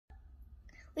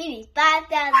We need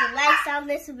 5,000 likes on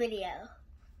this video.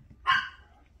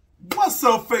 What's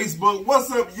up, Facebook? What's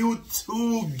up,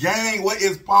 YouTube gang? What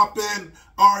is poppin'?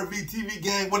 RVTV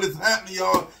gang, what is happening,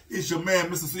 y'all? It's your man,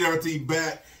 Mr. CRT,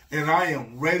 back, and I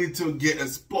am ready to get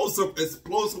explosive.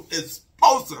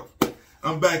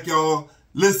 I'm back, y'all.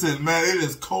 Listen, man, it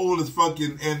is cold as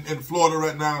fucking in Florida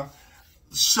right now.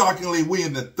 Shockingly, we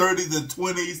in the 30s and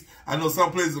 20s. I know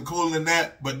some places are colder than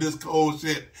that, but this cold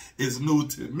shit is new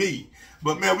to me.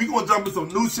 But, man, we going to jump in some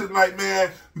new shit tonight, man.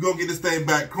 We're going to get this thing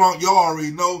back crunk. Y'all already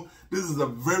know this is a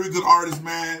very good artist,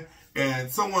 man.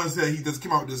 And someone said he just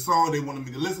came out with this song. They wanted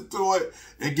me to listen to it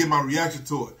and get my reaction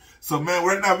to it. So, man,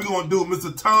 right now we're going to do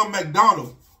Mr.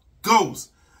 MacDonald,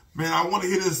 Ghost. Man, I want to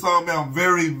hear this song, man. I'm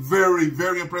very, very,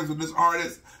 very impressed with this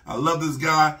artist. I love this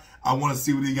guy. I want to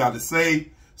see what he got to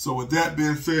say. So, with that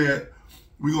being said,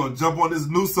 we're going to jump on this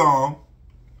new song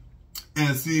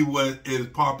and see what is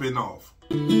popping off.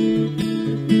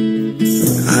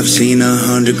 I've seen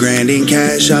 100 grand in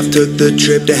cash. I've took the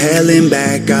trip to hell and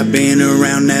back. I've been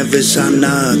around, never saw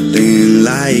nothing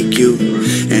like you.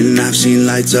 And I've seen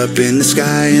lights up in the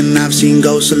sky, and I've seen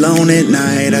ghosts alone at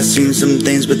night. I've seen some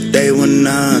things, but they were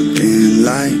nothing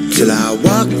like till I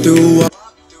walked through.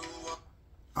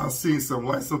 I've seen some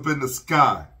lights up in the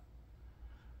sky.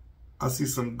 I see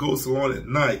some ghosts alone at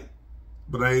night,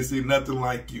 but I ain't seen nothing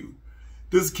like you.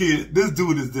 This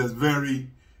dude is just very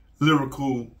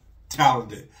lyrical,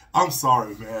 talented. I'm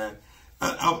sorry, man.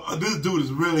 This dude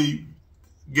is really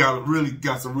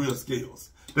got some real skills.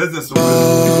 That's just some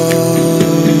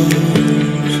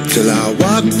till I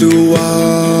walk through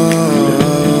walls.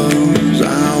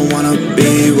 I wanna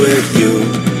be with you,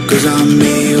 'cause I'm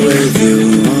me with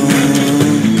you.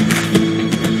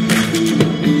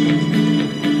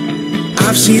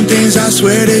 I've seen things, I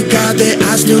swear to God, that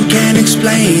I still can't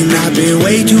explain. I've been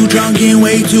way too drunk and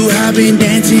way too high, been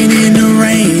dancing in the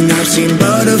rain. I've seen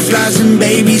butterflies and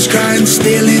babies crying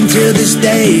still until this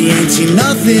day. Ain't seen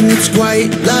nothing that's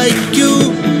quite like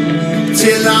you.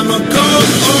 Till I'm a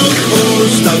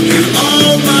ghost, I'll give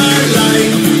all my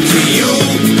life to you.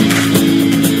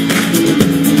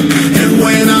 And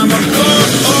when I'm a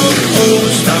ghost,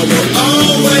 I will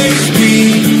always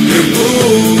be your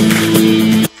boo.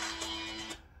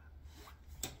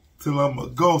 Till I'm a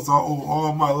ghost, I owe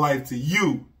all my life to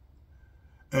you.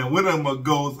 And when I'm a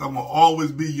ghost, I'm going to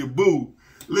always be your boo.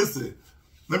 Listen,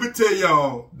 let me tell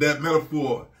y'all that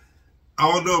metaphor.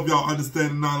 I don't know if y'all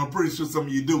understand it now. I'm pretty sure some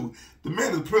of you do. The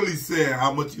man is pretty saying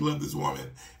how much he loves this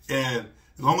woman. And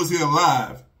as long as he's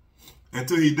alive,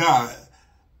 until he died,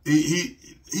 he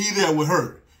there with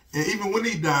her. And even when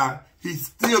he died, he's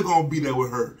still going to be there with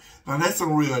her. Now, that's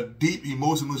some real deep,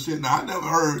 emotional shit. Now, I never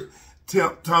heard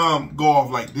Tom go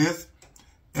off like this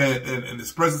and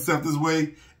express himself this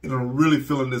way, and I'm really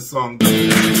feeling this song.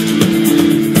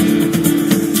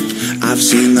 I've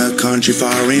seen the country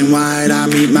far and wide. I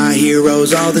meet my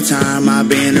heroes all the time. I've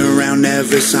been around,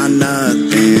 never saw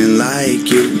nothing like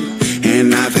you.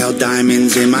 And I've held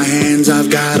diamonds in my hands. I've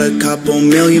got a couple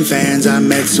million fans. I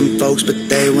met some folks, but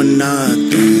they were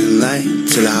nothing like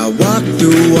till I walked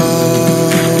through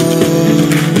walls.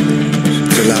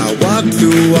 Till I walk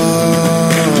through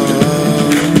walls.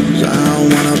 I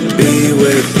wanna be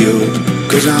with you,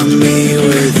 'cause I'm me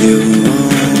with you.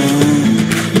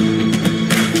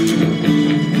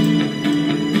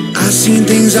 I've seen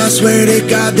things, I swear to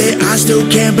God, that I still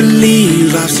can't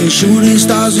believe. I've seen shooting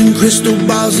stars and crystal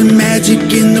balls and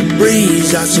magic in the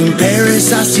breeze. I've seen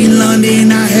Paris, I've seen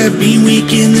London, I have been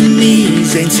weak in the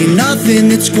knees. Ain't seen nothing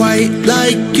that's quite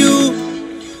like you.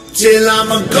 Till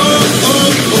I'm a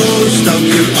ghost, I'll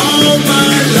give all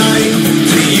my life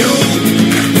to you.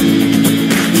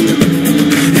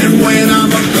 And when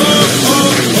I'm a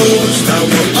ghost, I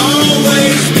will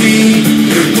always be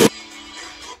your boo.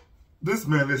 This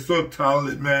man is so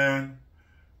talented, man.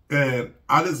 And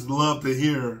I just love to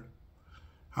hear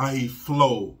how he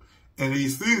flow. And he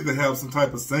seems to have some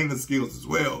type of singing skills as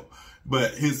well.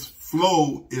 But his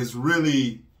flow is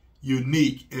really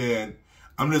unique. And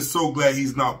I'm just so glad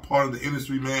he's not part of the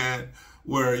industry, man,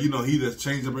 where, you know, he just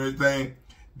changed up everything.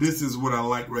 This is what I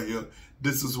like right here.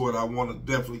 This is what I want to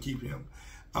definitely keep him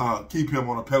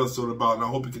on a pedestal about, and I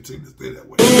hope he continues to stay that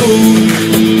way.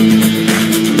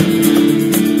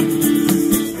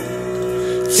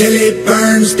 Till it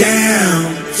burns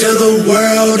down, till the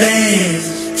world ends,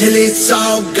 till it's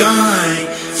all gone,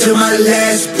 till my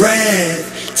last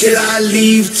breath, till I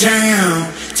leave town,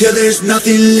 till there's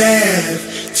nothing left.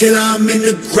 Till I'm in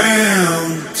the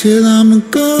ground, till I'm a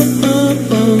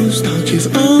ghost, I'll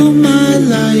give all my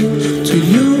life to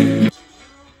you.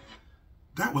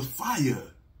 That was fire.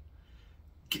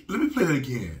 Let me play that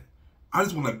again. I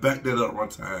just want to back that up one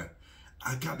time.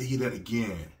 I got to hear that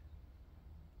again.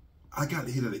 I got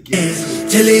to hear that again.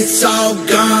 Till it's all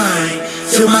gone,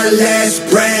 till my last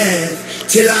breath,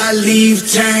 till I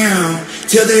leave town,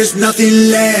 till there's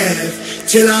nothing left,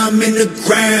 till I'm in the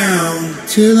ground,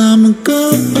 till I'm a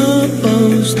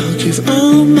ghost. I'll give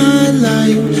all my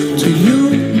life to you.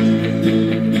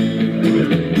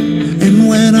 And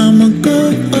when I'm a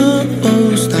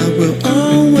ghost, I will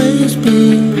always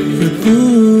be your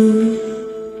boo.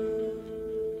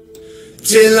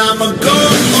 Till I'm a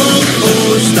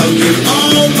ghost, I'll give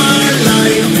all my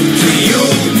life to you.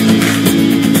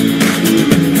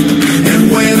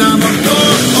 And when I'm a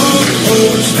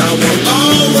ghost, I will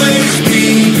always be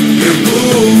your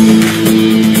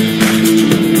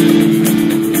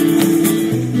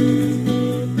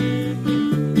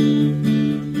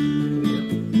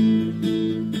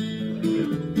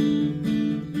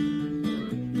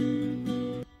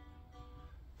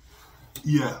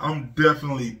Yeah, I'm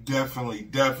definitely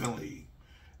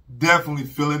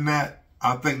feeling that.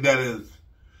 I think that is,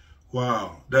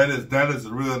 wow, that is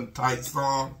a real tight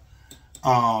song.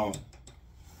 I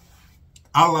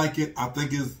like it. I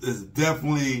think it's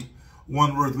definitely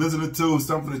one worth listening to.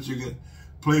 Something that you can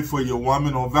play for your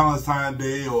woman on Valentine's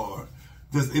Day or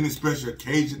just any special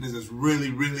occasion. This just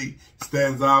really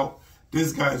stands out.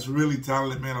 This guy is really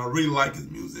talented, man. I really like his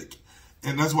music.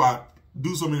 And that's why I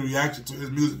do so many reactions to his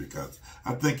music, because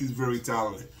I think he's very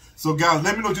talented. So guys,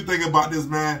 let me know what you think about this,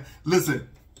 man. Listen,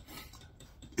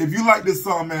 if you like this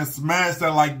song, man, smash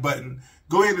that like button.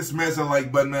 Go ahead and smash that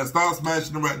like button, man. Start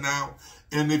smashing them right now.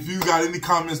 And if you got any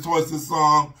comments towards this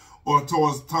song or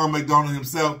towards Tom MacDonald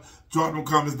himself, drop them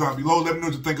comments down below. Let me know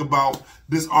what you think about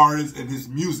this artist and his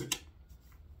music.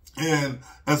 And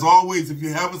as always, if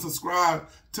you haven't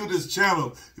subscribed to this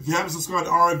channel, if you haven't subscribed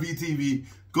to RV TV,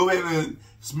 go ahead and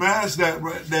smash that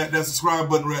subscribe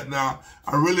button right now.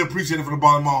 I really appreciate it from the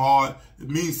bottom of my heart. It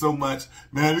means so much.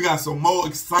 Man, we got some more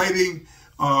exciting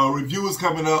reviews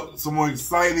coming up, some more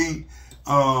exciting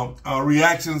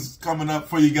reactions coming up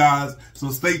for you guys.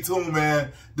 So stay tuned,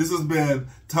 man. This has been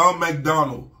Tom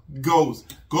MacDonald,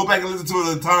 Ghost. Go back and listen to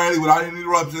it entirely without any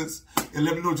interruptions. And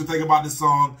let me know what you think about this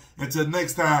song. Until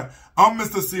next time, I'm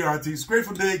Mr. CRT, straight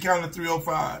from Dade County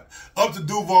 305. Up to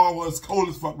Duval, where it's cold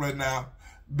as fuck right now.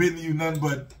 Bidding you nothing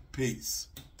but peace.